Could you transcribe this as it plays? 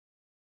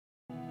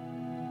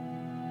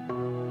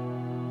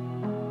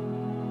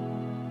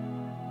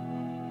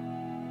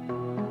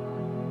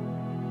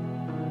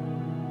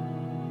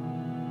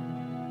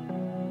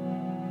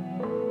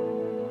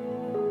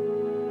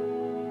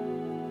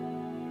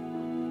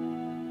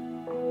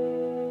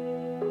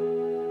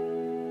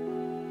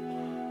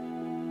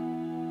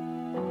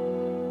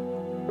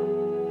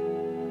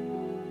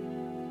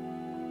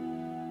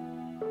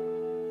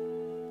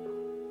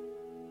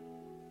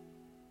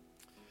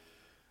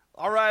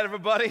right,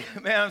 everybody.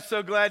 Man, I'm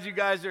so glad you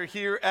guys are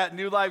here at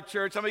New Life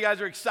Church. How many of you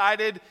guys are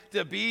excited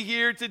to be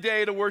here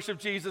today to worship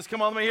Jesus?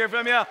 Come on, let me hear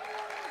from you.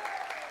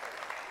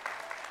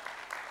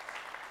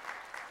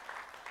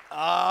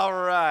 All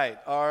right.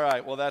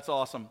 Well, that's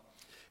awesome.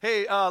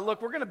 Hey,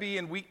 look, we're going to be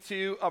in week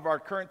 2 of our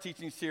current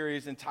teaching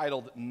series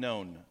entitled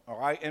Known, all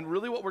right? And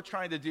really what we're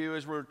trying to do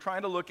is we're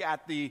trying to look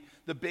at the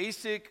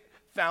basic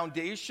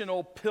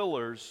foundational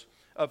pillars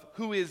of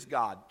who is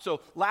God.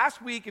 So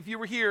last week, if you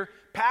were here,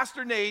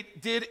 Pastor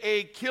Nate did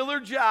a killer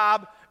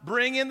job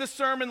bringing the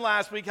sermon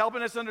last week,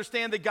 helping us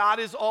understand that God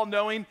is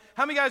all-knowing.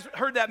 How many guys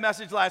heard that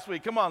message last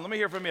week? Come on, let me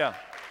hear from you.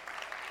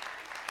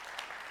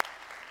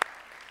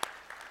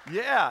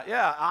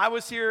 Yeah, I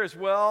was here as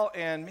well,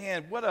 and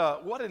man, what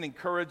an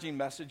encouraging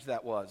message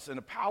that was, and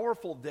a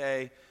powerful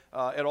day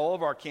at all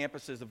of our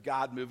campuses of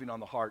God moving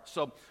on the heart.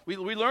 So we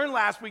learned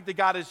last week that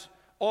God is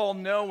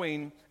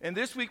all-knowing, and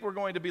this week we're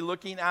going to be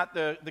looking at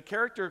the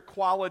character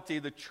quality,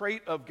 the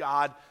trait of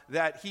God,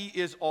 that He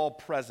is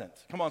all-present.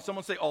 Come on,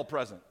 someone say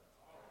all-present.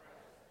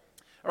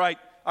 All right,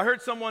 I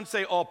heard someone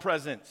say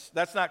all-presence.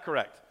 That's not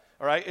correct,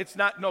 all right?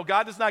 No,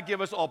 God does not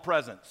give us all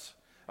presents.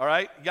 All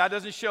right? God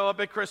doesn't show up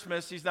at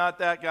Christmas. He's not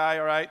that guy,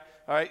 all right?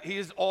 All right? He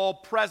is all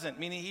present,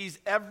 meaning He's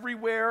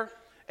everywhere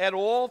at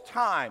all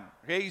time.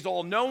 Okay? He's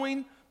all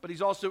knowing, but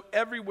He's also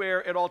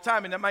everywhere at all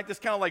time. And that might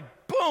just kind of like,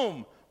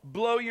 boom,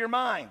 blow your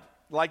mind,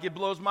 like it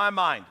blows my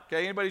mind.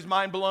 Okay? Anybody's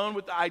mind blown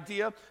with the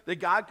idea that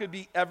God could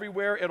be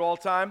everywhere at all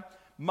time?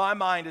 My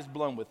mind is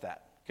blown with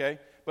that. Okay?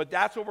 But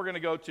that's what we're going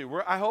to go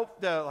to. I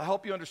hope to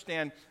help you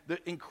understand the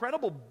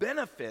incredible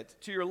benefit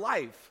to your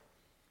life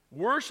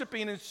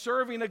worshiping and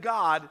serving a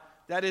God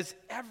that is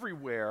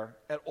everywhere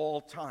at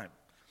all time.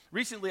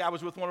 Recently, I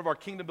was with one of our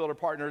Kingdom Builder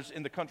partners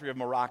in the country of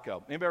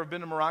Morocco. Anybody ever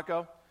been to Morocco?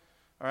 All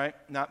right,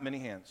 not many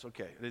hands.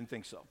 Okay, I didn't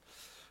think so.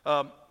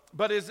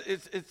 But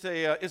it's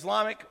a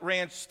Islamic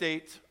ranch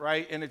state,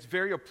 right? And it's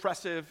very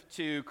oppressive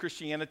to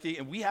Christianity.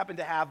 And we happen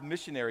to have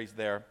missionaries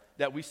there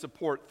that we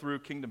support through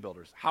Kingdom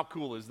Builders. How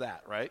cool is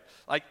that, right?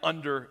 Like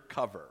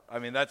undercover. I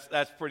mean,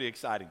 that's pretty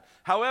exciting.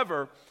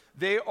 However,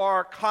 they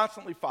are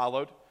constantly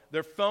followed.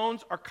 Their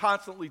phones are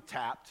constantly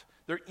tapped.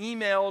 Their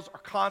emails are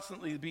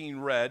constantly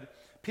being read.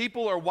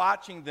 People are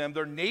watching them.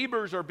 Their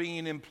neighbors are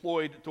being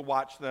employed to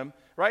watch them,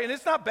 right? And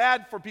it's not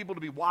bad for people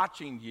to be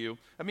watching you.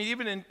 I mean,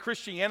 even in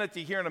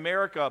Christianity here in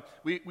America,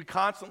 we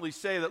constantly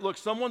say that, look,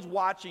 someone's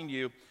watching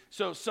you,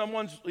 so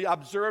someone's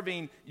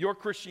observing your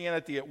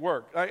Christianity at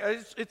work.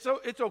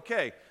 It's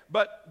okay.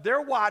 But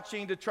they're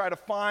watching to try to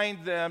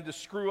find them to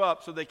screw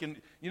up so they can,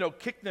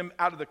 kick them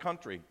out of the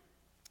country.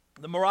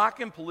 The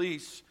Moroccan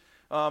police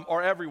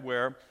are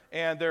everywhere,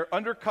 and their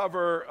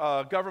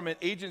undercover government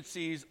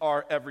agencies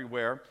are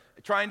everywhere,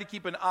 trying to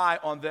keep an eye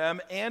on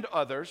them and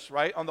others,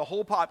 right, on the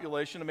whole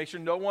population to make sure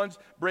no one's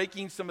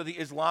breaking some of the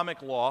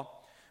Islamic law.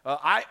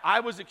 I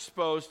was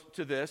exposed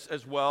to this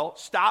as well,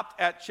 stopped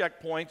at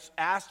checkpoints,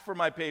 asked for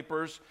my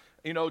papers,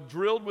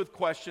 drilled with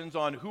questions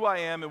on who I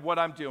am and what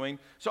I'm doing.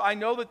 So I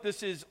know that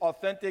this is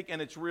authentic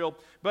and it's real,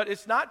 but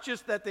it's not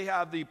just that they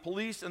have the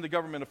police and the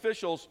government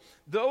officials.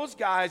 Those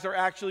guys are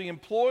actually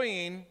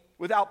employing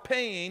without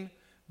paying,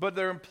 but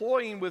they're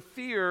employing with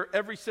fear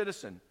every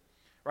citizen,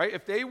 right?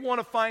 If they want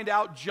to find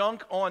out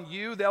junk on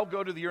you, they'll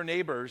go to your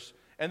neighbors,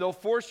 and they'll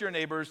force your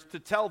neighbors to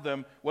tell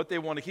them what they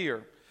want to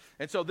hear.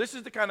 And so this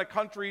is the kind of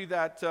country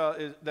that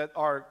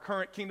our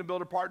current Kingdom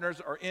Builder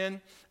partners are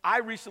in. I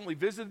recently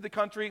visited the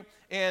country,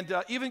 and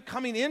even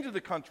coming into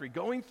the country,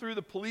 going through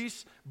the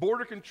police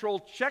border control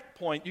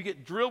checkpoint, you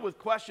get drilled with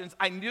questions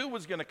I knew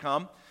was going to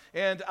come.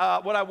 And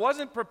what I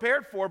wasn't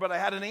prepared for, but I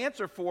had an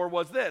answer for,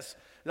 was this.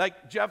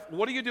 Like, Jeff,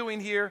 what are you doing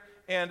here?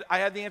 And I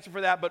had the answer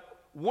for that, but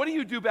what do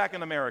you do back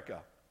in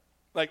America?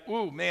 Like,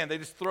 ooh, man, they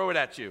just throw it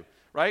at you,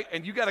 right?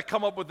 And you got to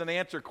come up with an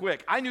answer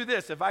quick. I knew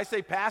this. If I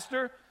say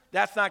pastor,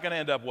 that's not going to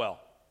end up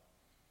well,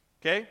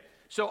 okay?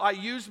 So I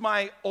used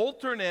my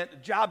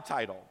alternate job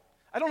title.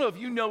 I don't know if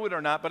you know it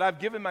or not, but I've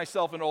given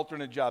myself an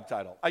alternate job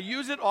title. I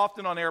use it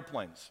often on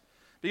airplanes.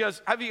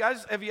 Because have you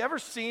ever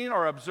seen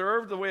or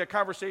observed the way a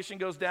conversation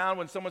goes down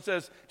when someone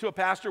says to a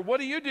pastor, what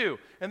do you do?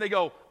 And they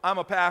go, I'm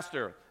a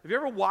pastor. Have you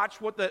ever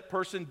watched what that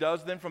person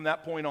does then from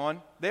that point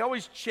on? They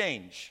always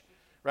change,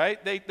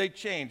 right? They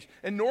change.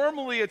 And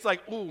normally it's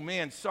like, oh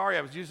man, sorry,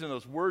 I was using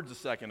those words a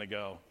second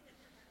ago.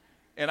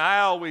 And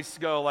I always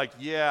go like,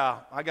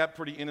 yeah, I got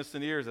pretty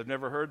innocent ears. I've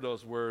never heard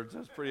those words.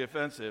 That's pretty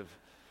offensive.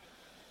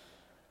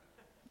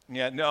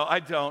 Yeah, no, I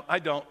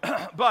don't.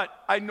 But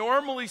I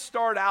normally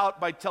start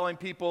out by telling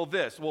people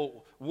this.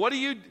 Well, what do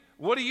you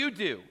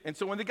do? And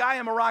so when the guy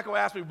in Morocco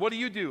asked me, what do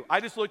you do?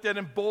 I just looked at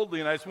him boldly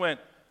and I just went,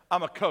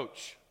 I'm a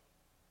coach.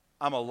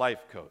 I'm a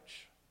life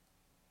coach.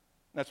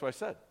 That's what I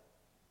said.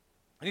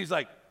 And he's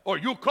like, oh,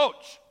 you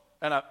coach?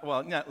 And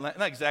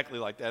not exactly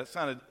like that.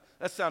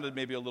 That sounded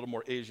maybe a little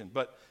more Asian.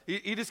 But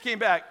he just came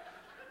back,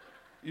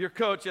 your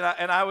coach, and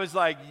I was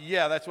like,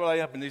 yeah, that's what I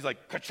am. And he's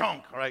like,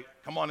 ka-chunk, all right,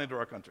 come on into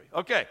our country.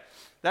 Okay,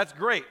 that's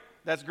great.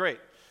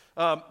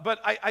 But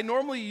I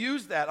normally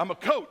use that. I'm a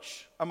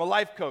coach. I'm a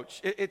life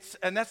coach.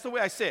 And that's the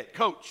way I say it,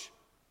 coach.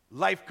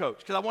 life coach,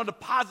 because I wanted to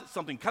posit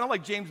something, kind of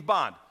like James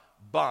Bond.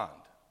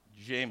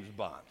 James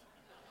Bond.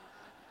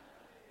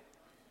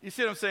 You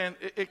see what I'm saying?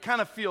 It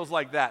kind of feels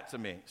like that to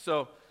me.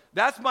 So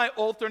that's my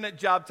alternate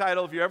job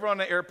title. If you're ever on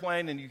an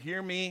airplane and you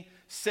hear me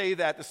say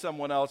that to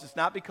someone else, it's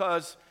not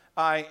because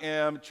I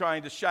am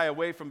trying to shy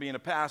away from being a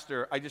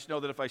pastor. I just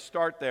know that if I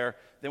start there,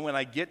 then when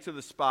I get to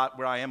the spot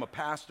where I am a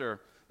pastor,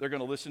 they're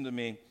going to listen to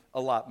me a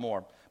lot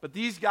more. But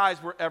these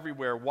guys were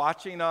everywhere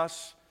watching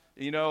us.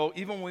 You know,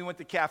 even when we went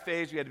to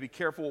cafes, we had to be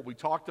careful what we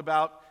talked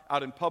about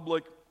out in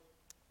public.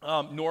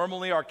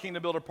 Normally, our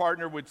Kingdom Builder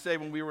partner would say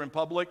when we were in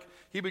public,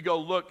 he would go,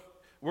 look,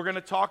 we're going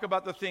to talk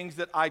about the things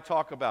that I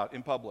talk about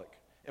in public.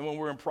 And when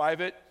we're in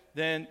private,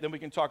 then we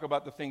can talk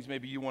about the things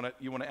maybe you want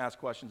to ask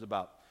questions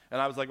about. And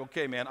I was like,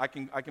 okay, man, I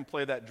can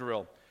play that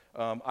drill.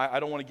 I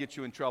don't want to get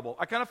you in trouble.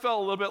 I kind of felt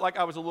a little bit like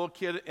I was a little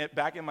kid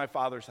back in my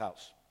father's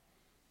house.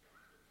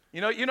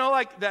 You know,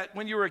 like that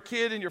when you were a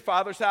kid in your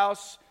father's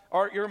house,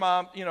 or your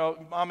mom,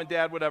 mom and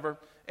dad, whatever,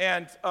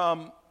 and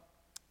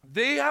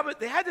they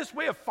had this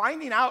way of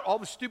finding out all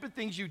the stupid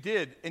things you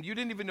did, and you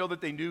didn't even know that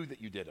they knew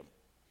that you did them.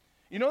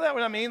 You know that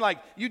what I mean? Like,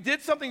 you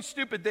did something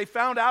stupid, they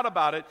found out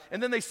about it,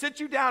 and then they sit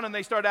you down and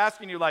they start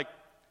asking you, like,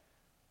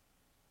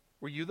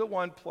 were you the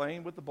one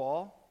playing with the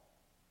ball?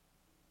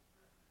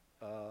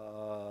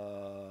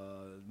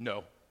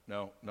 No,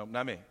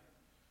 not me.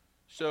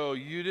 So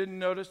you didn't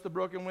notice the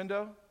broken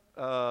window?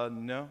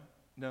 No,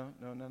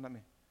 not me.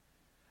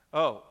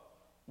 Oh,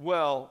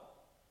 well,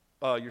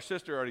 your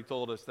sister already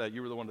told us that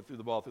you were the one that threw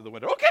the ball through the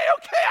window. Okay,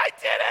 I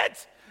did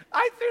it!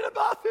 I threw the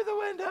ball through the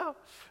window,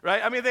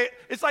 right? I mean,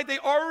 it's like they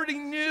already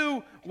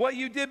knew what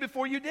you did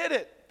before you did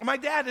it. And my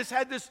dad has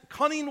had this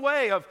cunning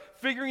way of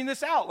figuring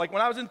this out. Like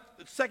when I was in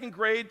second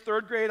grade,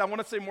 third grade, I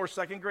want to say more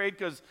second grade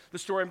because the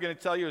story I'm going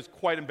to tell you is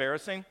quite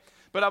embarrassing.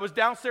 But I was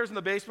downstairs in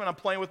the basement, I'm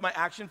playing with my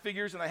action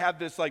figures, and I had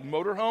this like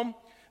motorhome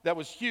that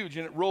was huge,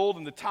 and it rolled,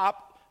 and the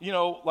top,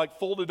 like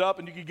folded up,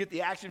 and you could get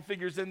the action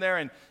figures in there.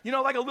 And,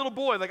 like a little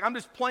boy, like I'm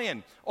just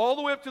playing all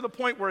the way up to the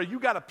point where you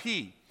got to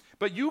pee.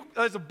 But you,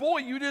 as a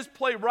boy, you just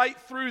play right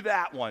through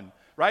that one,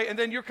 right? And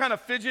then you're kind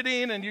of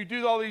fidgeting, and you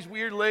do all these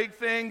weird leg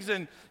things,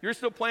 and you're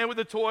still playing with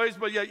the toys,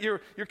 but yet you're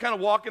kind of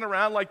walking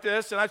around like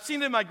this. And I've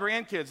seen it in my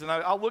grandkids, and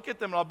I'll look at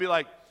them, and I'll be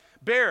like,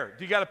 Bear,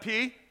 do you got to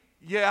pee?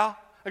 Yeah.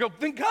 I go,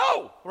 then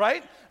go,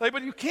 right? Like,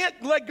 but you can't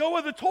let go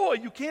of the toy.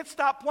 You can't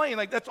stop playing.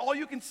 Like, that's all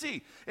you can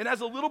see. And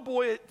as a little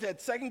boy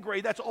at second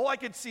grade, that's all I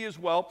could see as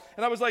well.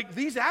 And I was like,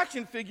 these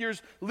action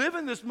figures live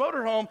in this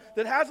motorhome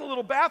that has a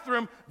little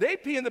bathroom. They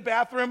pee in the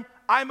bathroom.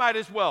 I might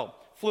as well.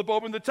 Flip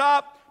open the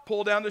top,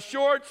 pull down the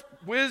shorts,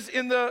 whiz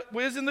in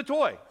the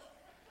toy.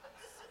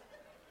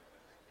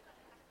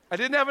 I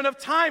didn't have enough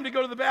time to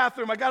go to the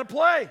bathroom. I got to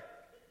play.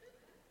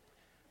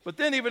 But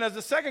then even as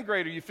a second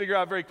grader, you figure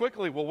out very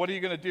quickly, well, what are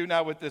you going to do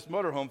now with this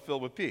motorhome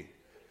filled with pee?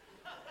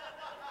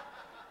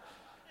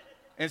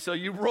 And so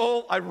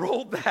I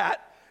rolled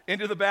that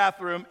into the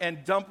bathroom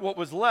and dumped what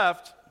was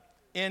left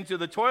into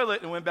the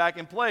toilet and went back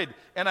and played.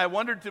 And I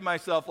wondered to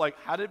myself, like,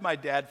 how did my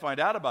dad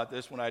find out about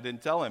this when I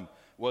didn't tell him?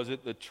 Was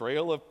it the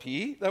trail of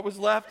pee that was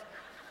left?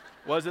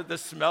 Was it the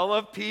smell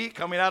of pee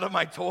coming out of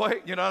my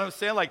toy? You know what I'm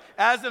saying? Like,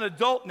 as an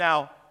adult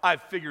now,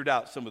 I've figured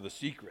out some of the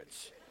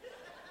secrets.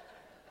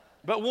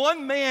 But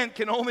one man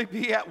can only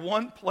be at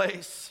one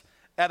place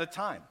at a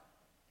time.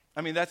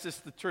 I mean, that's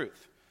just the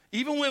truth.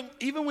 Even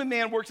when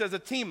man works as a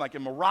team, like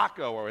in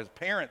Morocco, or his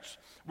parents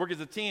work as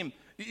a team,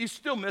 you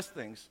still miss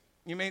things.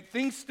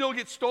 Things still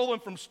get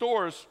stolen from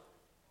stores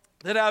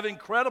that have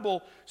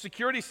incredible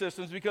security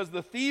systems because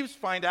the thieves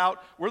find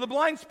out where the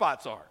blind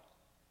spots are,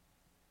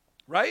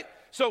 right?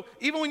 So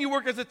even when you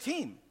work as a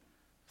team,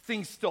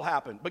 things still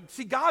happen. But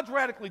see, God's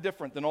radically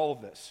different than all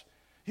of this.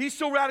 He's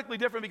so radically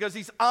different because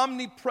he's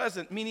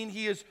omnipresent, meaning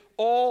he is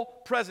all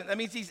present. That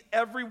means he's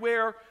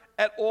everywhere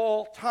at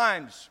all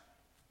times.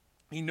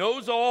 He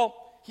knows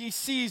all, he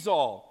sees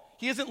all.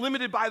 He isn't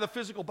limited by the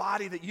physical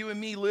body that you and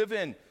me live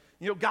in.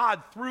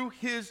 God, through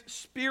his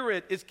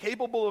Spirit, is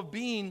capable of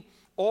being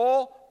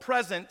all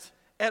present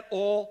at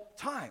all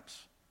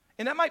times.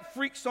 And that might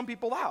freak some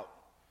people out.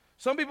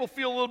 Some people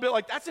feel a little bit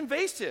like, that's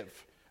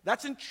invasive.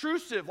 That's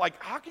intrusive.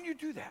 Like, how can you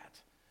do that?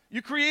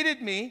 You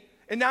created me,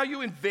 and now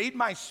you invade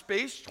my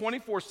space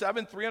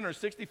 24/7,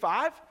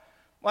 365?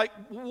 Like,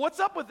 what's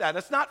up with that?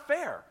 That's not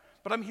fair.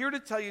 But I'm here to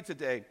tell you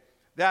today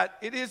that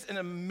it is an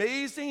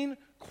amazing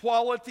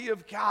quality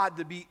of God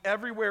to be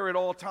everywhere at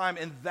all time,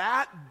 and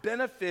that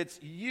benefits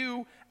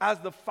you as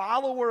the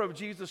follower of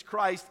Jesus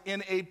Christ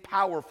in a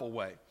powerful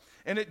way.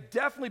 And it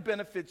definitely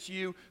benefits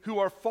you who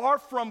are far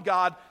from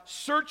God,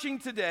 searching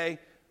today,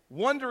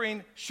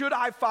 wondering, should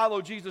I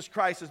follow Jesus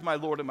Christ as my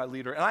Lord and my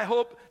leader? And I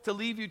hope to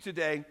leave you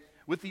today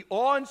with the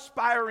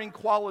awe-inspiring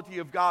quality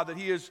of God, that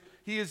He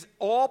is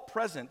all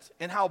present,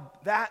 and how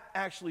that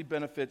actually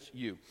benefits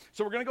you.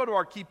 So we're going to go to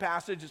our key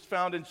passage. It's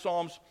found in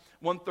Psalms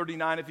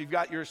 139. If you've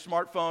got your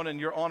smartphone and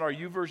you're on our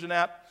YouVersion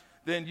app,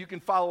 then you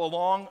can follow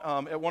along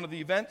at one of the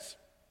events.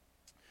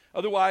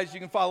 Otherwise, you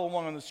can follow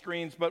along on the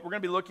screens, but we're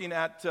going to be looking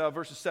at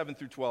verses 7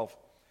 through 12.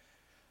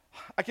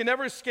 I can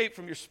never escape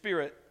from your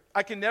spirit,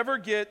 I can never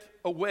get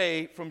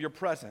away from your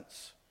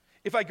presence.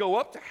 If I go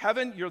up to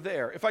heaven, you're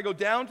there. If I go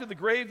down to the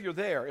grave, you're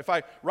there. If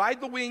I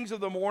ride the wings of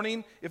the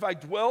morning, if I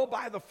dwell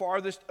by the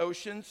farthest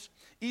oceans,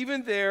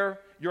 even there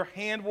your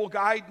hand will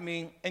guide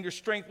me and your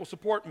strength will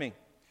support me.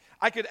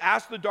 I could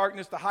ask the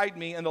darkness to hide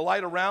me and the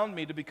light around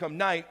me to become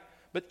night,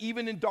 but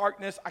even in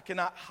darkness I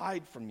cannot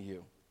hide from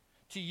you.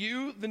 To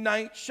you the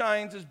night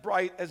shines as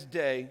bright as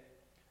day.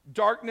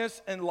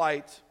 Darkness and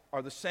light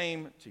are the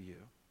same to you.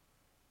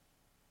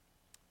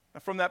 Now,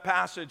 from that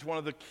passage, one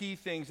of the key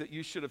things that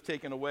you should have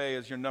taken away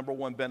as your number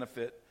one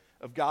benefit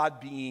of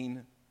God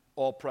being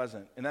all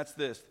present, and that's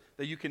this,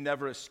 that you can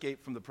never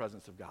escape from the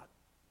presence of God.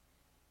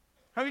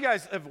 How many of you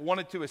guys have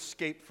wanted to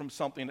escape from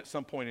something at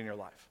some point in your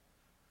life?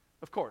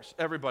 Of course,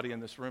 everybody in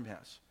this room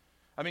has.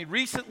 I mean,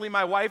 recently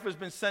my wife has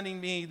been sending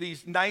me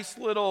these nice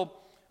little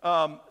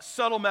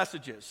subtle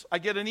messages. I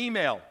get an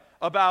email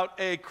about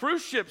a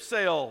cruise ship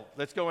sale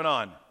that's going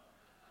on.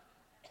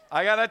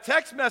 I got a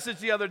text message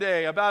the other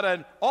day about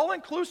an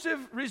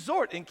all-inclusive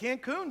resort in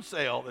Cancun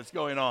sale that's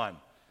going on.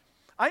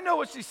 I know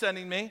what she's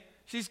sending me.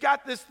 She's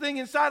got this thing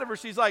inside of her.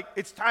 She's like,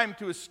 it's time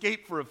to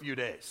escape for a few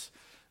days.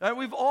 And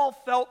we've all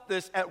felt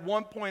this at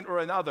one point or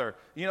another.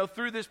 You know,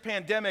 through this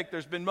pandemic,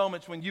 there's been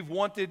moments when you've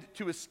wanted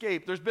to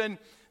escape. There's been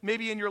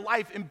maybe in your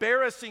life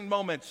embarrassing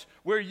moments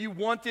where you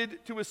wanted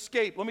to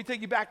escape. Let me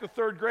take you back to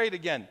third grade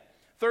again.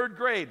 Third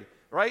grade.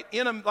 Right,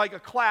 in a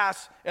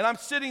class, and I'm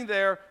sitting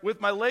there with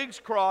my legs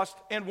crossed,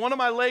 and one of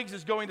my legs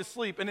is going to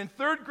sleep. And in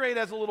third grade,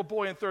 as a little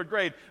boy in third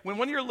grade, when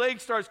one of your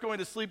legs starts going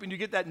to sleep and you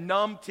get that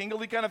numb,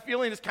 tingly kind of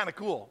feeling, it's kind of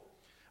cool.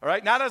 All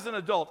right, not as an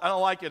adult. I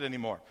don't like it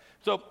anymore.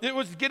 So it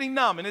was getting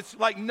numb, and it's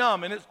like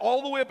numb, and it's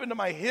all the way up into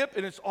my hip,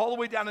 and it's all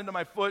the way down into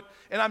my foot,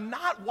 and I'm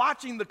not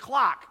watching the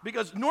clock,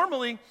 because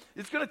normally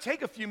it's going to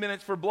take a few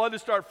minutes for blood to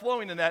start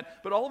flowing in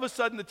that, but all of a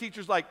sudden the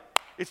teacher's like,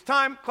 it's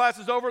time, class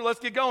is over,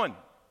 let's get going.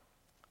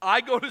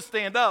 I go to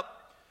stand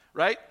up,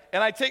 right?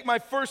 And I take my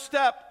first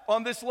step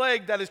on this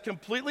leg that is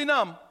completely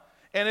numb,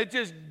 and it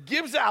just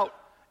gives out,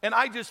 and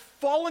I just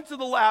fall into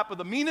the lap of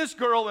the meanest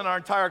girl in our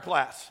entire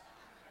class.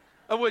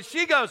 Of which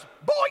she goes,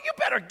 boy, you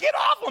better get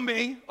off of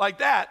me, like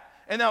that.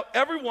 And now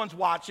everyone's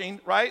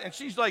watching, right? And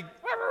she's like,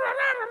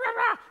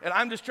 and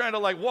I'm just trying to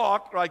like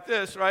walk like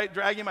this, right?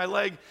 Dragging my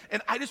leg,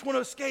 and I just want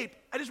to escape.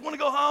 I just want to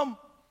go home.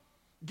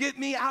 Get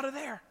me out of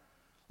there.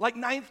 Like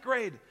ninth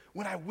grade,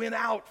 when I went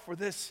out for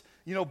this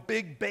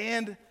big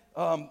band,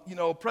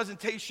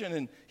 presentation,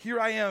 and here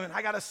I am, and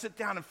I got to sit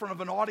down in front of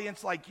an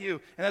audience like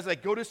you. And as I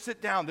go to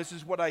sit down, this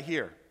is what I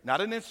hear.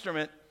 Not an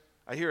instrument.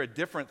 I hear a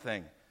different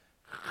thing.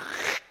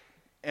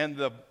 And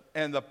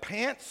the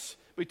pants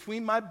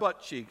between my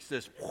butt cheeks,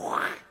 this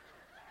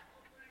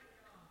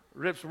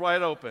rips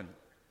wide open.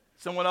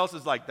 Someone else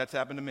is like, that's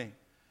happened to me.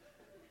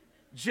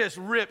 Just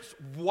rips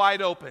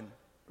wide open,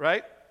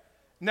 right?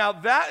 Now,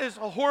 that is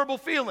a horrible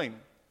feeling.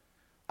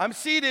 I'm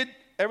seated,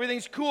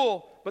 everything's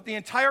cool, but the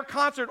entire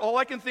concert, all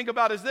I can think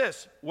about is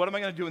this. What am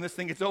I going to do when this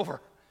thing gets over?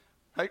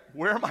 Right?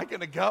 Where am I going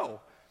to go?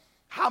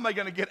 How am I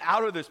going to get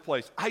out of this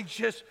place? I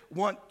just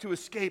want to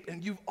escape,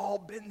 and you've all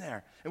been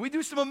there. And we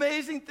do some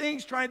amazing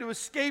things trying to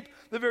escape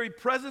the very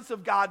presence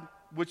of God,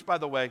 which, by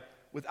the way,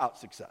 without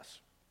success.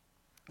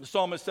 The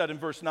psalmist said in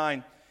verse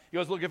 9, he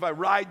goes, look, if I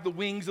ride the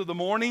wings of the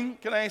morning,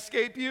 can I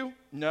escape you?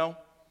 No.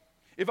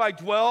 If I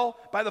dwell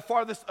by the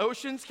farthest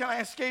oceans, can I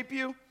escape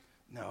you?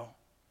 No.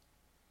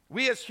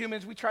 We as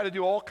humans, we try to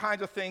do all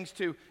kinds of things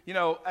to,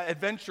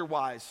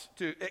 adventure-wise,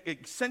 to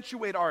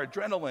accentuate our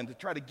adrenaline, to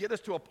try to get us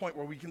to a point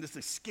where we can just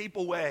escape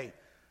away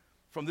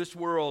from this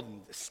world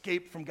and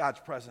escape from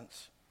God's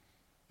presence.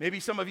 Maybe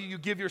some of you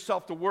give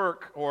yourself to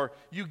work, or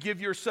you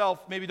give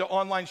yourself maybe to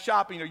online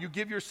shopping, or you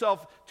give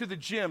yourself to the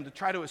gym to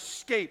try to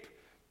escape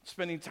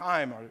spending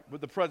time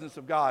with the presence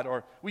of God.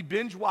 Or we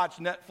binge watch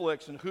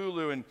Netflix and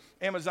Hulu and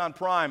Amazon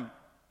Prime,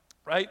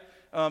 right?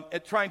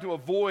 Trying to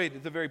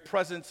avoid the very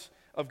presence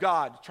of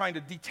God, trying to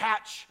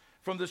detach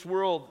from this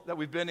world that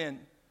we've been in,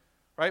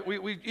 right?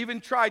 We even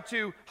try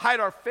to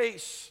hide our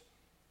face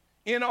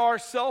in our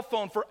cell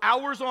phone for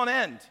hours on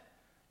end,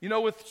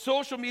 with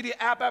social media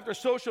app after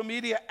social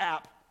media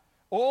app,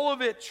 all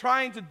of it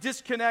trying to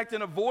disconnect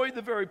and avoid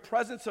the very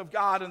presence of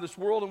God in this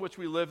world in which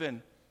we live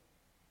in.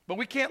 But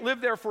we can't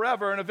live there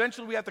forever, and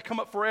eventually we have to come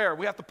up for air.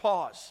 We have to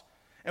pause.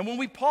 And when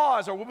we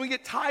pause, or when we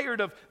get tired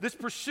of this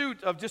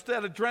pursuit of just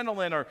that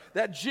adrenaline or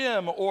that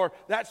gym or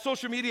that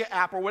social media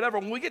app or whatever,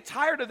 when we get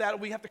tired of that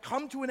and we have to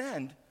come to an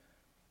end,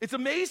 it's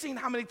amazing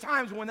how many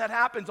times when that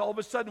happens, all of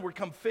a sudden we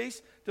come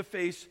face to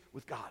face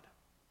with God.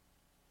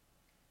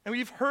 And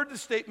we've heard the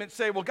statement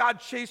say, well, God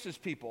chases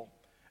people.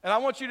 And I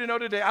want you to know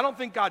today, I don't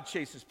think God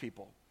chases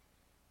people.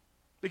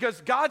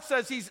 Because God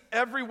says he's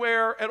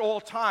everywhere at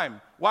all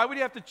time. Why would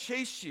he have to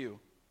chase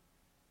you?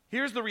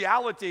 Here's the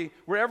reality,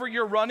 wherever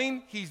you're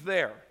running, he's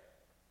there.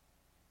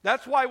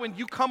 That's why when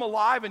you come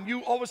alive and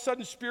you all of a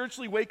sudden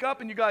spiritually wake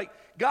up and you go like,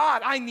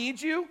 God, I need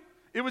you,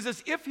 it was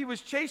as if he was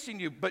chasing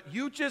you, but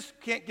you just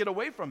can't get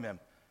away from him.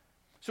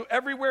 So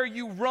everywhere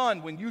you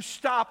run, when you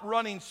stop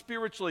running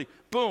spiritually,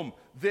 boom,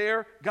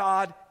 there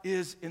God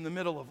is in the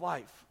middle of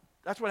life.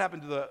 That's what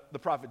happened to the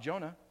prophet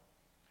Jonah.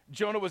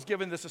 Jonah was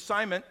given this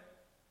assignment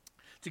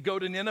to go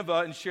to Nineveh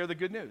and share the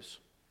good news.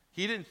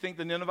 He didn't think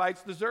the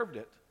Ninevites deserved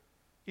it.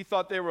 He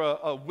thought they were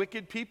a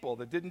wicked people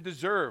that didn't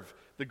deserve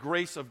the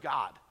grace of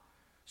God.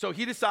 So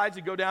he decides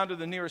to go down to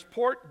the nearest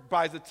port,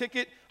 buys a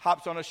ticket,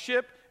 hops on a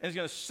ship, and is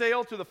going to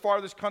sail to the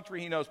farthest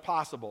country he knows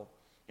possible.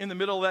 In the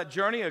middle of that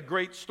journey, a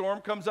great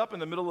storm comes up in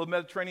the middle of the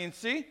Mediterranean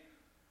Sea,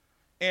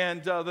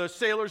 and the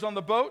sailors on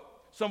the boat,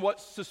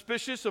 somewhat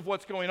suspicious of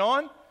what's going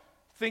on,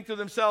 think to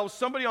themselves,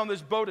 somebody on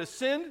this boat has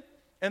sinned,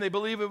 and they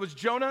believe it was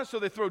Jonah, so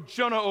they throw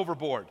Jonah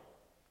overboard,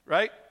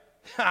 right?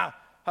 How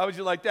would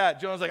you like that?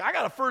 Jonah's like, I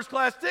got a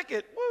first-class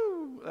ticket.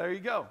 Woo! There you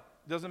go.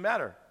 Doesn't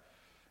matter.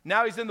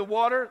 Now he's in the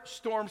water,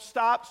 storm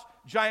stops,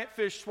 giant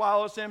fish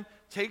swallows him,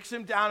 takes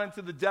him down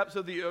into the depths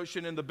of the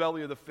ocean in the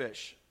belly of the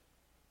fish.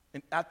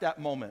 And at that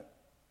moment,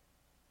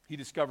 he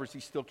discovers he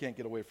still can't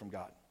get away from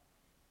God.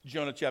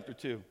 Jonah chapter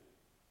 2.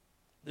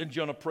 Then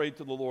Jonah prayed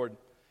to the Lord,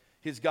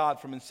 his God,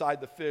 from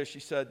inside the fish. He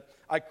said,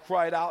 I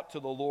cried out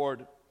to the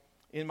Lord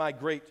in my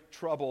great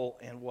trouble,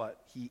 and what?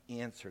 He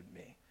answered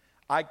me.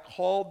 I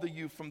called to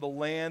you from the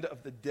land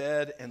of the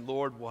dead, and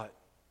Lord, what?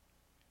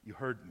 You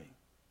heard me.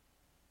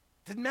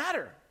 Didn't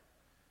matter.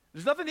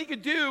 There's nothing he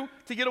could do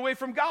to get away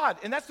from God.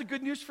 And that's the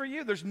good news for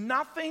you. There's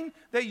nothing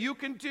that you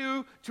can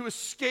do to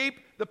escape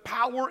the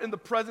power and the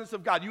presence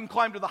of God. You can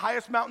climb to the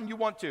highest mountain you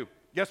want to.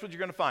 Guess what you're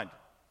going to find?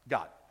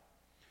 God.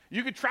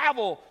 You could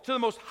travel to the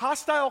most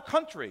hostile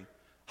country,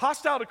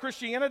 hostile to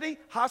Christianity,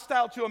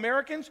 hostile to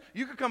Americans.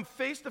 You could come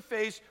face to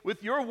face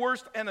with your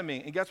worst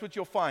enemy. And guess what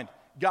you'll find?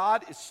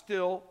 God is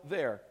still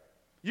there.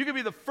 You could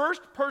be the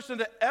first person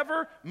to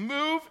ever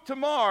move to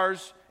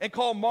Mars and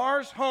call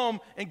Mars home,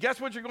 and guess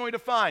what you're going to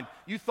find?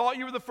 You thought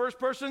you were the first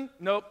person?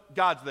 Nope,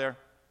 God's there.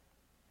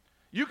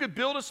 You could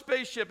build a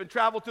spaceship and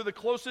travel to the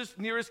closest,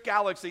 nearest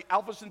galaxy,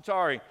 Alpha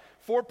Centauri,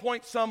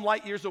 4-point-some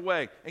light years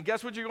away, and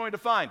guess what you're going to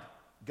find?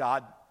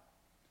 God.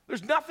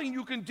 There's nothing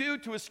you can do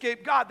to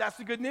escape God. That's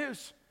the good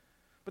news.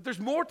 But there's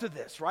more to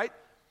this, right?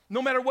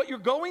 No matter what you're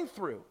going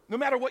through, no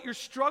matter what you're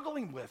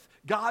struggling with,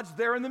 God's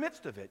there in the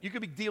midst of it. You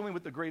could be dealing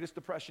with the greatest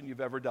depression you've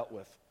ever dealt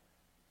with.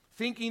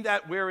 Thinking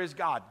that, where is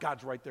God?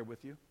 God's right there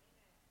with you.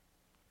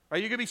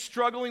 Right? You could be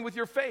struggling with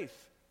your faith,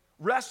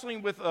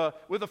 wrestling with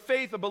a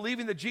faith of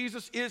believing that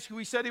Jesus is who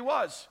he said he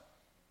was.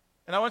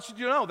 And I want you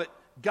to know that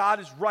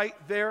God is right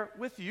there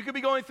with you. You could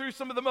be going through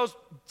some of the most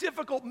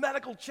difficult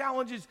medical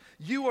challenges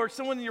you or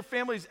someone in your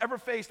family has ever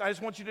faced. I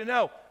just want you to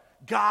know,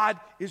 God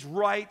is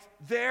right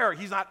there.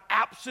 He's not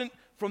absent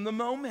from the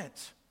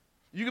moment.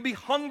 You could be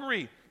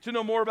hungry to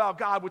know more about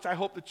God, which I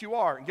hope that you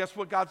are. And guess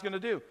what God's going to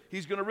do?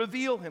 He's going to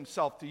reveal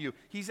himself to you.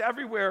 He's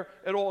everywhere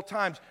at all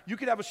times. You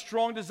could have a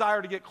strong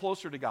desire to get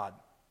closer to God.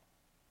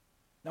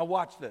 Now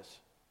watch this.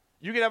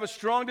 You could have a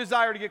strong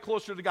desire to get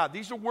closer to God.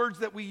 These are words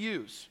that we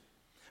use.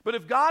 But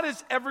if God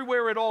is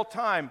everywhere at all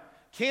time,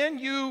 can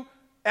you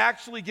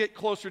actually get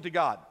closer to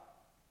God?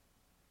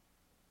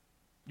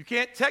 You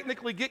can't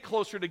technically get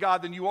closer to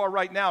God than you are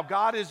right now.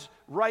 God is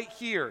right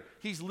here.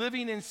 He's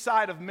living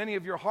inside of many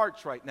of your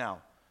hearts right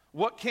now.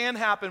 What can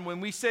happen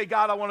when we say,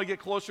 God, I want to get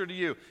closer to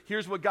you?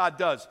 Here's what God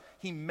does.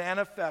 He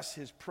manifests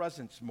his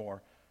presence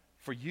more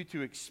for you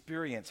to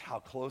experience how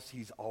close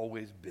he's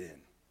always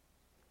been.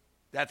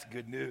 That's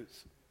good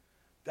news.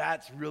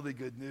 That's really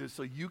good news.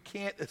 So you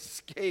can't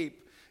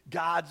escape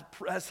God's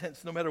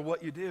presence no matter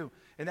what you do.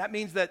 And that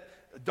means that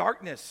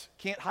darkness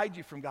can't hide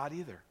you from God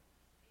either.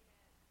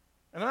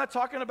 And I'm not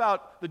talking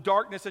about the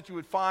darkness that you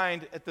would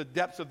find at the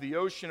depths of the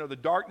ocean or the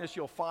darkness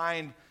you'll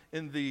find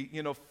in the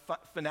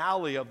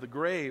finale of the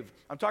grave.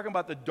 I'm talking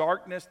about the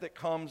darkness that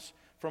comes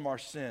from our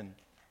sin.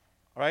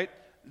 All right?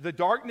 The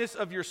darkness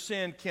of your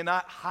sin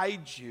cannot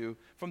hide you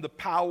from the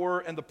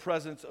power and the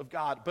presence of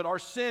God. But our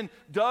sin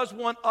does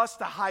want us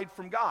to hide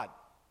from God.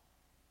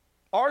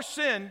 Our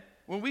sin,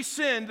 when we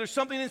sin, there's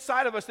something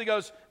inside of us that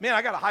goes, man,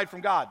 I got to hide from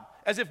God.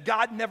 As if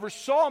God never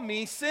saw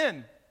me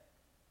sin.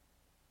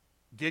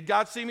 Did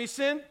God see me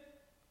sin?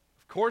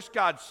 Of course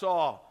God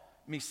saw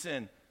me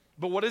sin.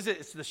 But what is it?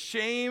 It's the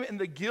shame and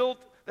the guilt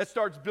that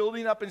starts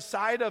building up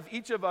inside of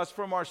each of us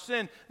from our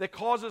sin that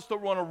causes us to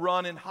want to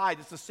run and hide.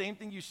 It's the same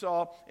thing you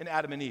saw in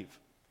Adam and Eve.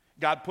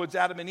 God puts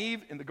Adam and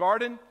Eve in the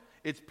garden.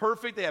 It's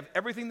perfect. They have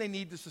everything they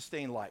need to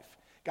sustain life.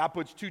 God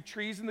puts 2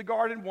 trees in the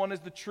garden. One is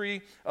the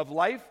tree of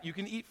life. You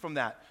can eat from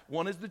that.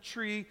 One is the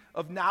tree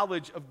of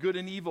knowledge of good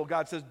and evil.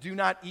 God says, do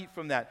not eat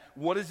from that.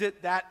 What is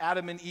it that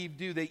Adam and Eve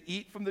do? They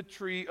eat from the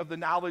tree of the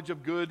knowledge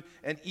of good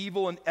and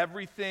evil, and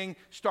everything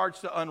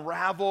starts to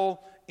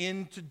unravel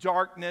into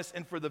darkness.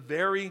 And for the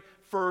very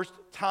first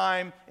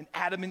time in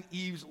Adam and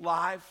Eve's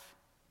life,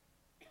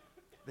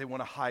 they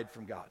want to hide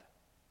from God.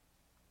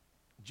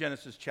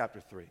 Genesis chapter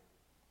 3.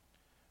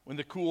 When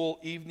the cool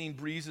evening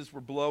breezes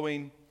were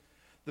blowing,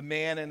 the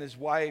man and his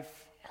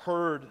wife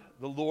heard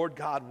the Lord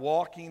God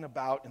walking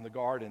about in the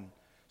garden.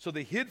 So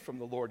they hid from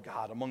the Lord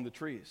God among the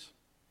trees.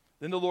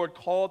 Then the Lord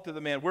called to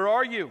the man, where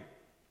are you?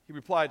 He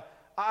replied,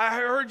 I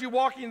heard you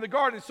walking in the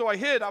garden, so I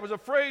hid. I was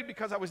afraid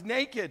because I was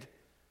naked.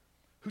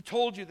 Who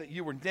told you that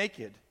you were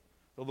naked?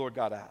 The Lord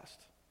God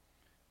asked.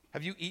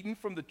 Have you eaten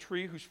from the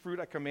tree whose fruit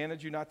I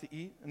commanded you not to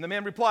eat? And the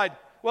man replied,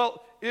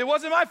 well, it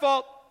wasn't my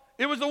fault.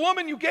 It was the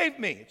woman you gave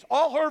me. It's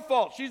all her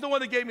fault. She's the one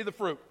that gave me the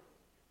fruit.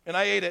 And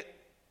I ate it.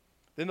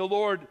 Then the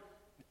Lord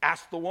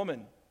asked the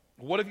woman,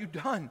 what have you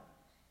done?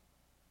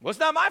 Well, it's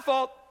not my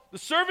fault. The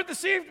servant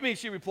deceived me,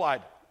 she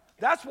replied.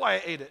 That's why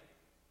I ate it.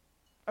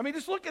 I mean,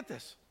 just look at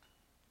this.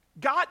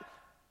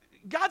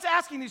 God's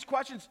asking these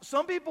questions.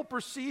 Some people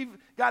perceive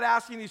God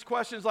asking these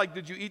questions like,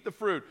 did you eat the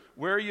fruit?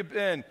 Where have you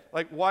been?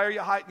 Like, why are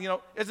you hiding? You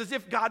know, it's as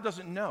if God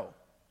doesn't know.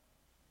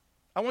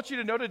 I want you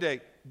to know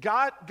today,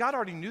 God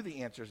already knew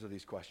the answers to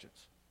these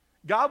questions.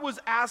 God was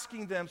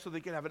asking them so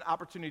they could have an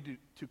opportunity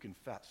to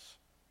confess.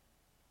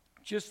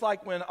 Just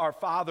like when our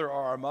father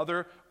or our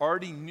mother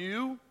already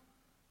knew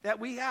that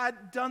we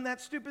had done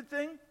that stupid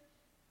thing,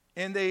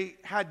 and they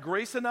had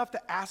grace enough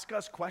to ask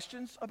us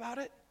questions about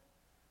it,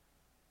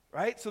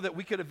 right? So that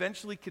we could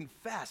eventually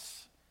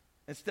confess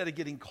instead of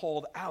getting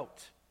called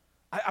out.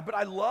 But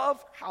I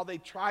love how they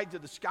tried to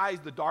disguise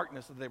the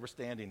darkness that they were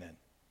standing in.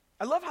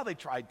 I love how they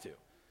tried to.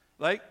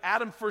 Like,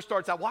 Adam first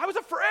starts out, well, I was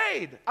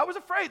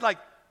afraid. Like,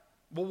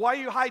 well, why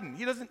are you hiding?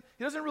 He doesn't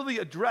really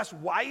address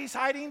why he's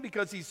hiding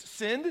because he's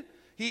sinned.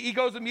 He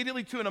goes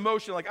immediately to an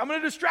emotion like, I'm going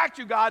to distract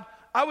you, God.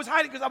 I was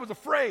hiding because I was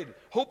afraid,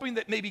 hoping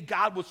that maybe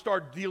God would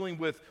start dealing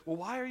with, well,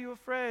 why are you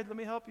afraid? Let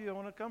me help you. I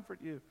want to comfort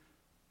you.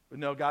 But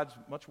no, God's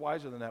much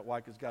wiser than that. Why?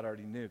 Because God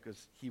already knew,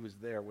 because he was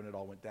there when it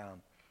all went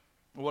down.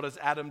 What does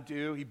Adam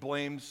do? He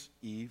blames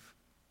Eve.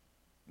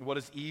 And what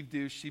does Eve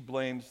do? She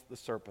blames the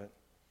serpent,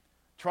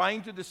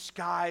 trying to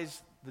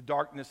disguise the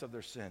darkness of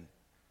their sin.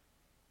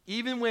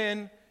 Even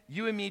when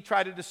you and me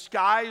try to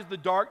disguise the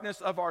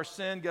darkness of our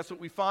sin, guess what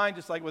we find?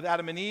 Just like with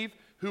Adam and Eve,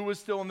 who was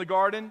still in the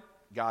garden?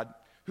 God.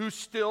 Who's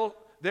still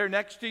there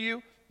next to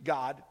you?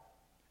 God.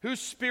 Whose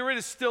spirit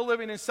is still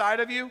living inside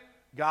of you?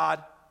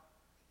 God.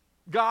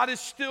 God is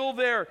still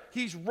there.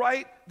 He's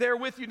right there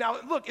with you. Now,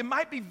 look, it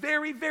might be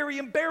very, very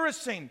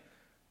embarrassing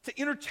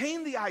to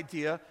entertain the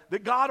idea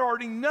that God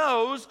already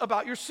knows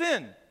about your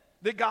sin,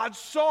 that God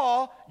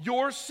saw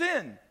your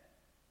sin.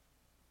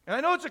 And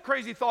I know it's a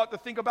crazy thought to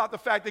think about the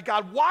fact that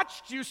God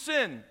watched you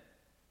sin.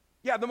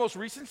 Yeah, the most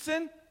recent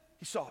sin,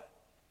 he saw it.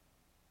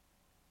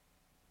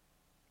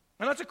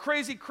 And that's a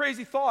crazy,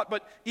 crazy thought,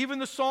 but even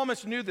the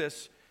psalmist knew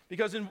this,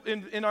 because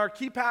in our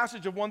key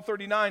passage of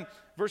 139,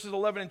 verses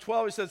 11 and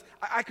 12, it says,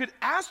 I could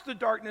ask the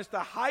darkness to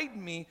hide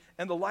me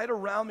and the light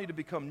around me to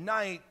become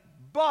night,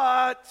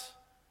 but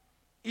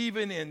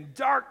even in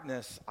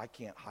darkness, I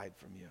can't hide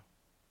from you.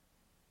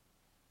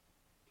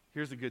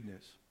 Here's the good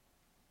news.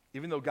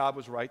 Even though God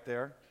was right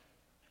there,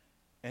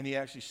 and he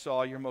actually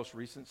saw your most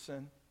recent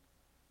sin,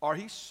 or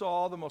he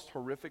saw the most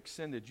horrific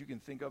sin that you can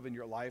think of in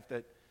your life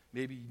that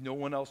maybe no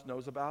one else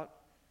knows about,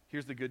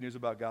 here's the good news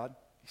about God.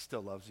 He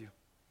still loves you.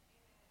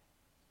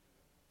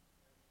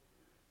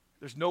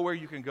 There's nowhere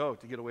you can go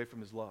to get away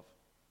from his love.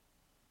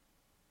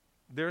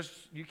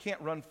 You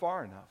can't run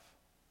far enough.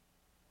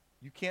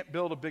 You can't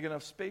build a big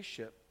enough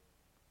spaceship.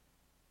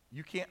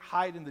 You can't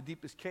hide in the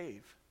deepest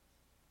cave.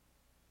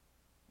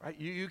 Right?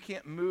 You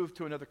can't move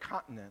to another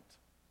continent.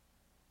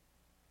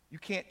 You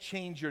can't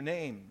change your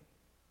name.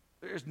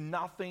 There's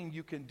nothing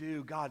you can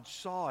do. God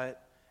saw it,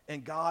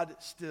 and God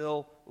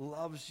still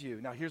loves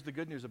you. Now, here's the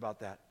good news about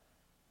that.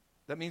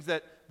 That means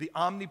that the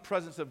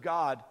omnipresence of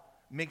God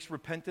makes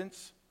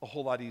repentance a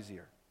whole lot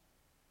easier.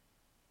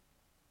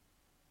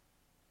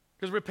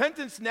 Because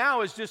repentance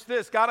now is just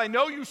this. God, I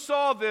know you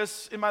saw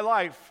this in my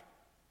life.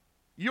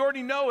 You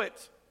already know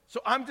it. So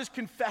I'm just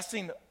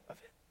confessing of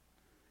it.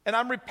 And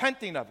I'm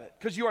repenting of it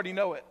because you already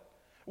know it.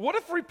 What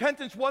if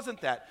repentance wasn't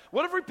that?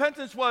 What if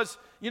repentance was,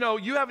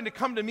 you having to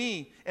come to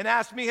me and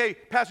ask me, hey,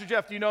 Pastor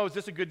Jeff, do you know, is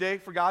this a good day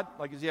for God?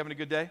 Like, is he having a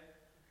good day?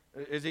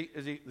 Does he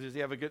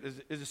have a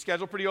good, is his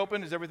schedule pretty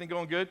open? Is everything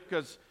going good?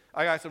 Because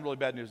I got some really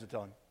bad news to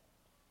tell him.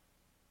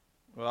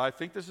 Well, I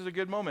think this is a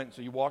good moment.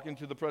 So you walk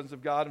into the presence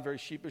of God and very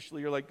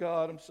sheepishly you're like,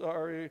 God, I'm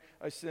sorry,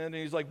 I sinned.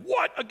 And he's like,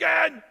 what,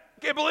 again? I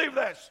can't believe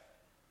this.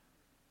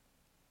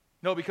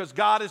 No, because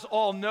God is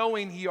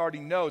all-knowing, he already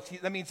knows.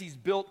 That means he's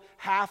built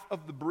half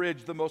of the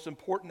bridge, the most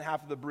important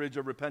half of the bridge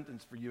of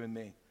repentance for you and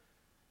me.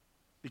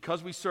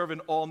 Because we serve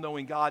an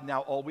all-knowing God,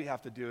 now all we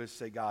have to do is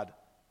say, God,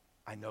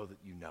 I know that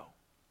you know.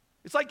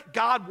 It's like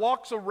God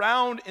walks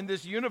around in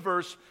this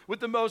universe with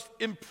the most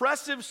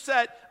impressive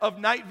set of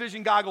night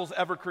vision goggles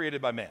ever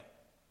created by man.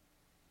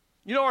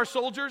 You know our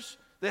soldiers,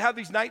 they have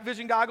these night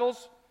vision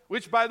goggles,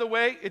 which, by the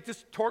way, it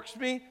just torques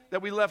me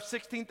that we left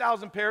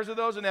 16,000 pairs of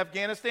those in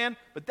Afghanistan,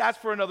 but that's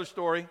for another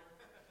story.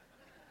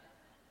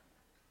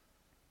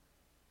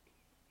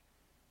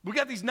 We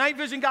got these night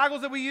vision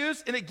goggles that we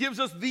use, and it gives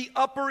us the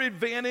upper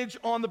advantage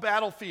on the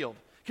battlefield.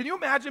 Can you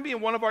imagine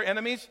being one of our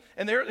enemies,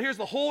 and here's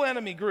the whole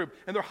enemy group,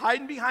 and they're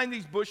hiding behind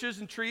these bushes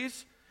and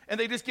trees, and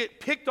they just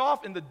get picked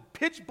off in the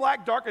pitch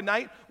black dark of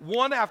night,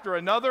 one after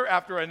another,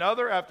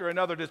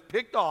 just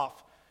picked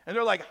off. And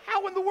they're like,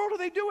 how in the world are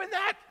they doing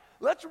that?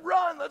 Let's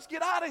run. Let's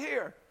get out of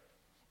here.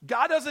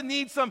 God doesn't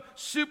need some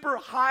super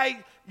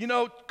high,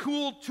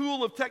 cool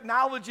tool of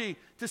technology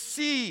to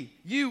see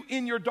you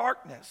in your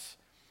darkness.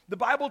 The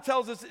Bible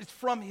tells us it's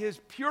from his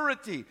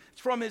purity,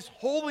 it's from his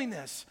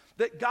holiness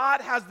that God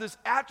has this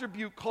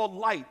attribute called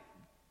light.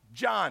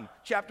 John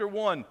chapter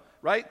 1,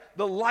 right?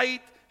 The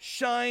light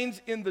shines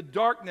in the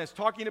darkness,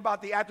 talking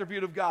about the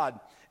attribute of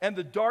God. And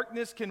the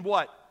darkness can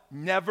what?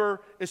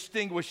 Never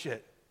extinguish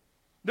it.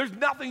 There's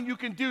nothing you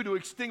can do to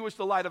extinguish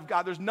the light of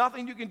God. There's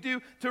nothing you can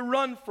do to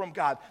run from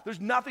God. There's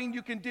nothing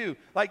you can do.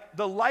 Like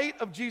the light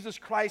of Jesus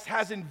Christ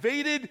has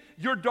invaded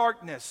your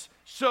darkness.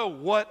 So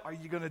what are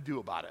you going to do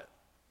about it?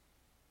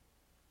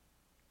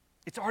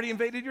 It's already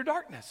invaded your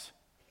darkness.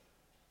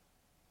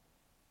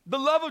 The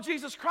love of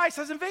Jesus Christ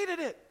has invaded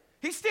it.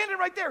 He's standing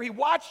right there. He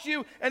watched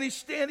you and he's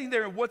standing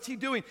there. And what's he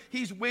doing?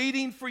 He's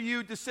waiting for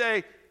you to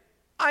say,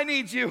 I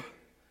need you.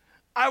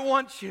 I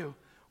want you.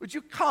 Would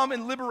you come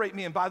and liberate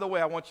me? And by the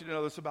way, I want you to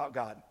know this about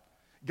God.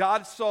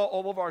 God saw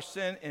all of our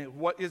sin, and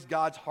what is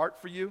God's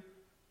heart for you?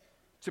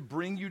 To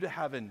bring you to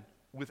heaven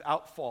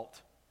without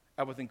fault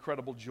and with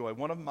incredible joy.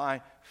 One of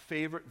my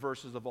favorite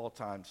verses of all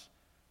times,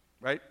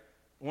 right?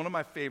 One of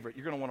my favorite.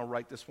 You're going to want to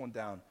write this one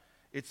down.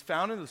 It's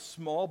found in the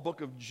small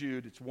book of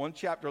Jude. It's one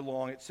chapter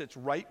long. It sits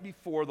right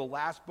before the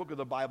last book of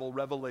the Bible,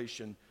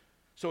 Revelation.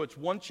 So it's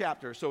one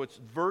chapter. So it's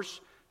verse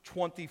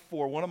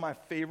 24, one of my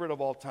favorite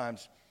of all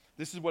times.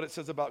 This is what it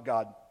says about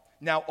God.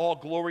 Now all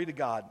glory to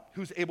God,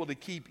 who's able to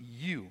keep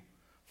you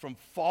from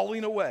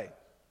falling away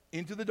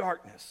into the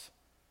darkness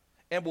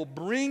and will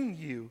bring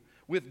you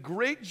with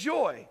great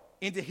joy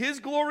into his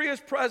glorious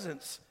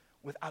presence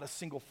without a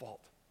single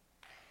fault.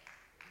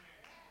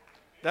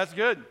 That's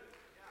good.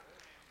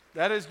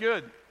 That is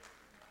good.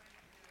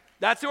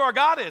 That's who our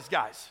God is,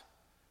 guys.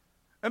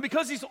 And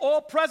because he's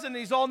all present and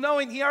he's all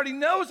knowing, he already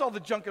knows all the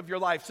junk of your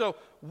life. So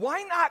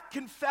why not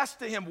confess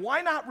to him?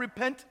 Why not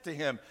repent to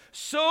him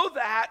so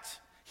that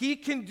he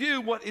can do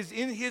what is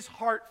in his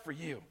heart for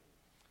you?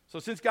 So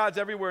since God's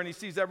everywhere and he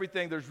sees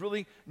everything, there's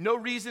really no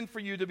reason for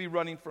you to be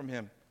running from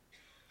him.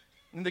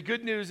 And the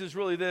good news is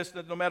really this,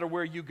 that no matter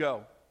where you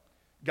go,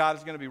 God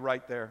is going to be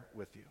right there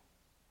with you.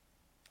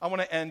 I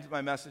want to end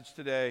my message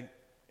today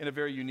in a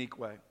very unique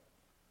way.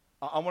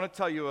 I want to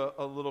tell you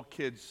a little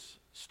kid's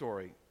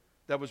story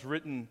that was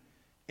written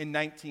in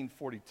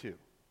 1942.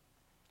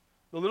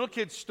 The little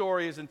kid's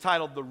story is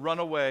entitled The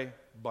Runaway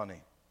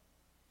Bunny.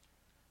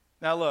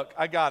 Now look,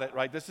 I got it,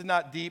 right? This is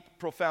not deep,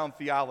 profound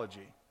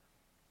theology.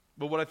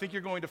 But what I think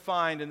you're going to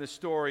find in this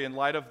story, in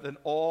light of an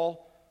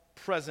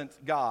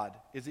all-present God,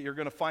 is that you're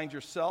going to find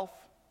yourself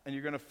and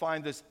you're going to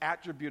find this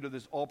attribute of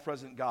this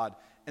all-present God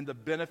and the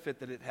benefit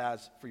that it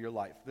has for your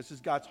life. This is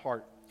God's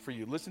heart for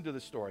you. Listen to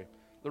this story,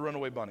 The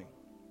Runaway Bunny.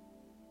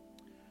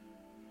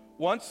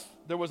 Once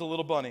there was a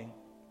little bunny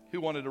who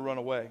wanted to run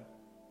away.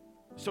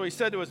 So he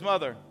said to his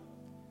mother,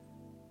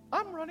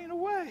 I'm running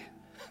away.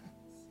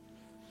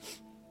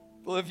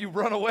 Well, if you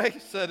run away,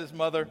 said his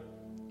mother,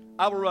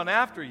 I will run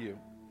after you,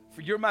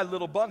 for you're my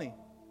little bunny.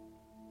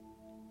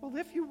 Well,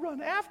 if you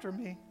run after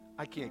me,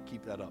 I can't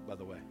keep that up, by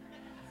the way.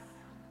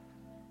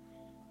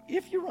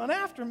 If you run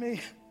after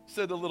me,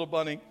 said the little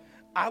bunny,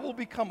 I will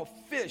become a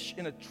fish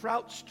in a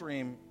trout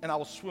stream and I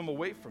will swim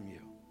away from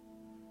you.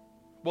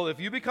 Well,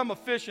 if you become a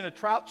fish in a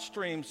trout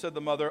stream, said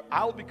the mother,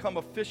 I'll become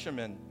a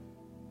fisherman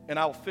and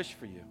I'll fish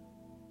for you.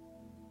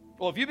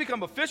 Well, if you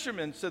become a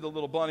fisherman, said the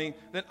little bunny,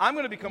 then I'm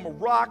going to become a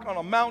rock on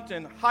a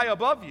mountain high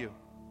above you.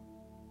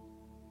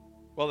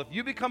 Well, if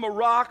you become a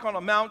rock on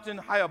a mountain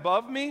high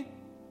above me,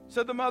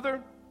 said the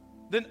mother,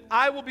 then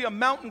I will be a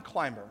mountain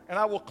climber and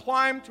I will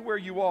climb to where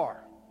you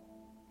are.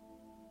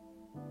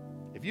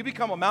 If you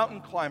become a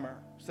mountain climber,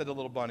 said the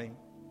little bunny,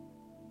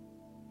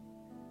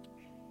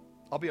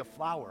 I'll be a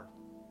flower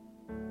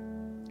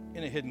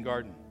in a hidden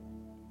garden.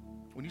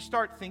 When you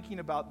start thinking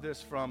about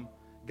this from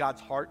God's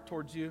heart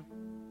towards you,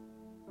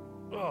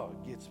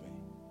 it gets me.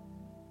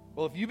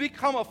 Well, if you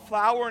become a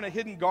flower in a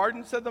hidden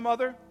garden, said the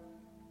mother,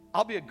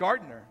 I'll be a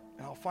gardener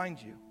and I'll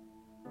find you.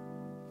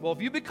 Well,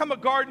 if you become a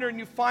gardener and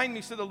you find me,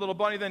 said the little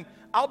bunny, then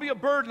I'll be a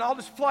bird and I'll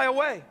just fly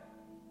away.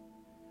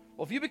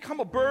 Well, if you become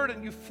a bird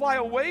and you fly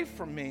away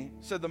from me,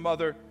 said the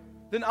mother,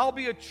 then I'll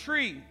be a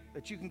tree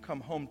that you can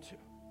come home to.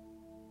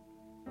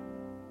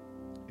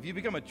 If you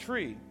become a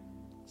tree,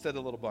 said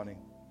the little bunny,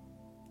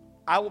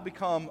 I will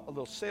become a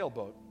little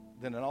sailboat,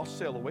 then and I'll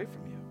sail away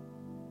from you.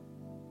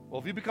 Well,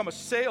 if you become a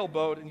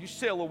sailboat and you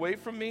sail away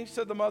from me,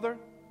 said the mother,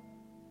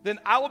 then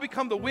I will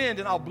become the wind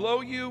and I'll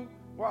blow you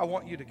where I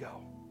want you to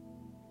go.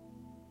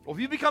 Well,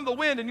 if you become the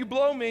wind and you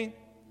blow me,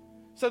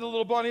 said the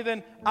little bunny,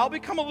 then I'll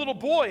become a little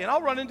boy and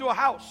I'll run into a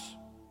house.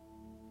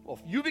 Well,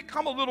 if you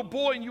become a little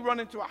boy and you run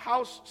into a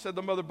house, said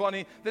the mother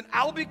bunny, then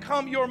I'll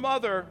become your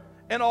mother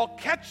and I'll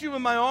catch you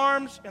in my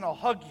arms and I'll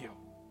hug you.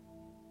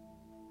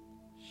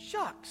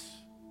 Shucks,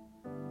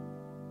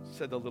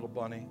 said the little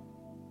bunny.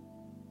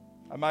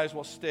 I might as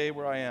well stay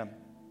where I am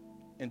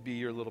and be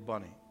your little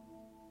bunny.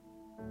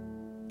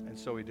 And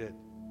so he did.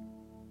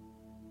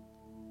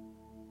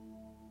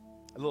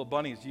 A little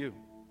bunny is you.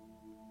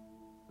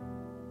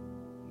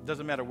 It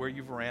doesn't matter where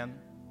you've ran.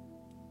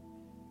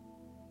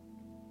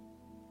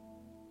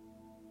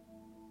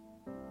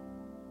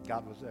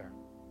 God was there.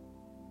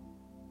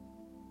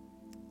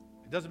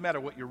 It It doesn't matter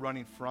what you're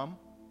running from.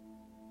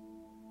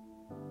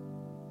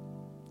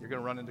 You're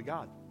going to run into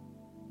God.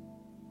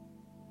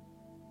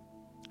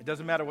 It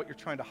doesn't matter what you're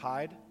trying to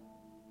hide.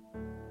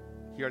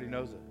 He already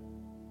knows it.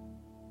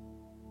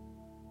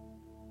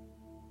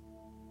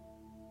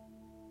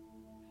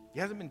 He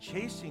hasn't been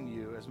chasing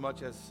you as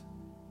much as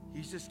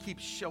he just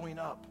keeps showing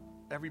up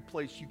every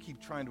place you keep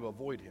trying to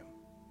avoid him.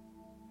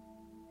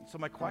 And so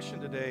my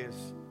question today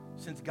is,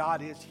 since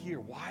God is here,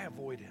 why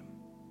avoid him?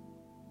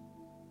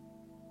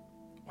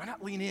 Why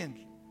not lean in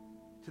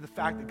to the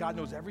fact that God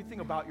knows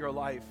everything about your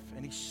life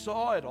and he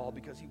saw it all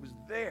because he was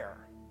there?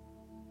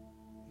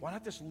 Why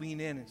not just lean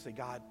in and say,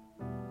 God,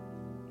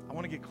 I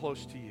want to get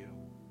close to you.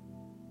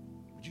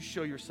 Would you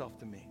show yourself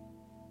to me?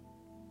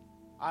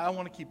 I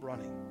want to keep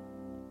running.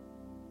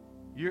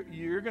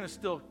 You're going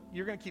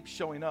to keep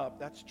showing up.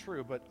 That's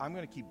true, but I'm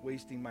going to keep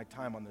wasting my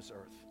time on this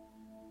earth.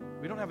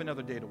 We don't have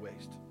another day to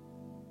waste.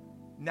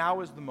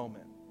 Now is the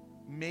moment.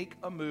 Make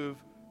a move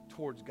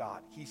towards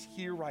God. He's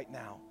here right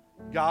now.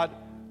 God,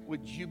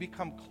 would you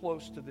become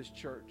close to this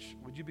church?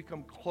 Would you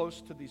become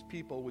close to these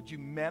people? Would you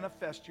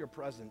manifest your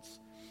presence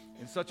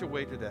in such a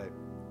way today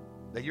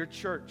that your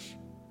church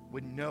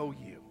would know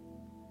you?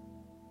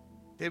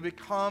 They would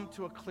come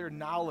to a clear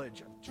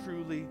knowledge of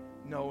truly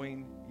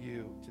knowing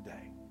you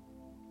today.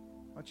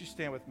 Why don't you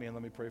stand with me and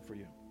let me pray for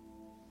you?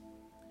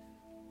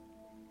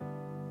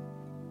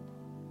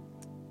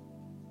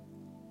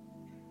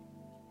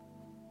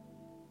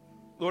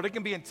 Lord, it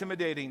can be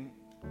intimidating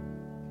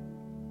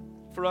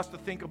for us to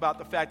think about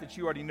the fact that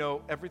you already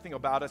know everything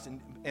about us,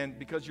 and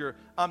because you're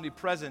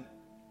omnipresent,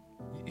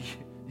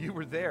 you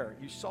were there.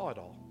 You saw it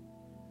all.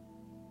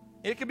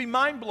 It can be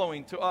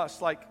mind-blowing to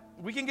us. Like,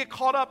 we can get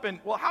caught up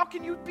in, well, how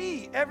can you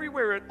be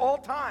everywhere at all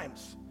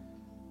times?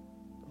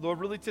 Lord,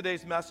 really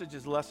today's message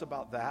is less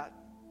about that,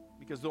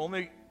 because the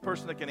only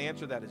person that can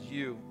answer that is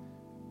you.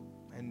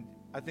 And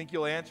I think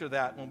you'll answer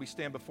that when we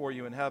stand before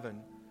you in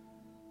heaven.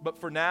 But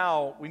for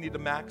now, we need to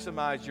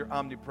maximize your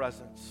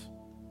omnipresence.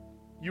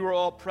 You are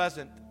all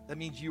present. That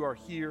means you are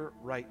here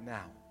right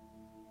now.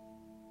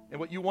 And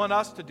what you want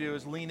us to do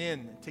is lean in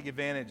and take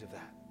advantage of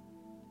that.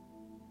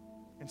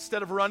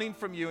 Instead of running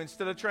from you,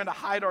 instead of trying to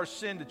hide our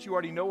sin that you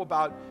already know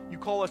about, you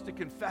call us to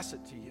confess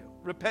it to you,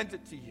 repent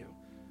it to you,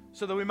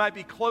 so that we might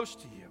be close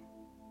to you.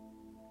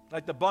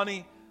 Like the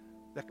bunny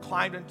that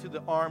climbed into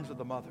the arms of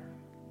the mother.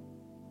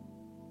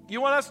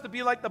 You want us to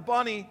be like the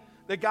bunny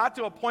that got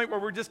to a point where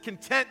we're just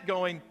content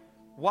going,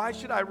 why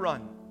should I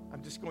run?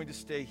 I'm just going to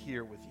stay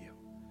here with you.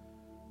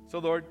 So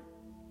Lord,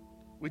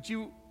 would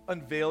you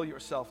unveil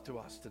yourself to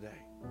us today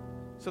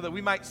so that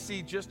we might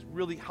see just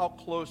really how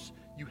close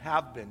you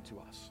have been to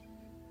us.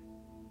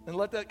 And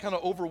let that kind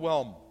of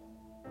overwhelm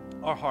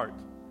our heart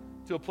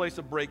to a place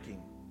of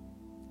breaking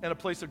and a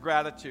place of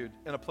gratitude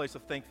and a place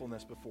of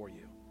thankfulness before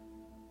you.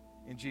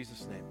 In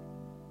Jesus' name,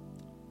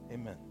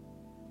 amen.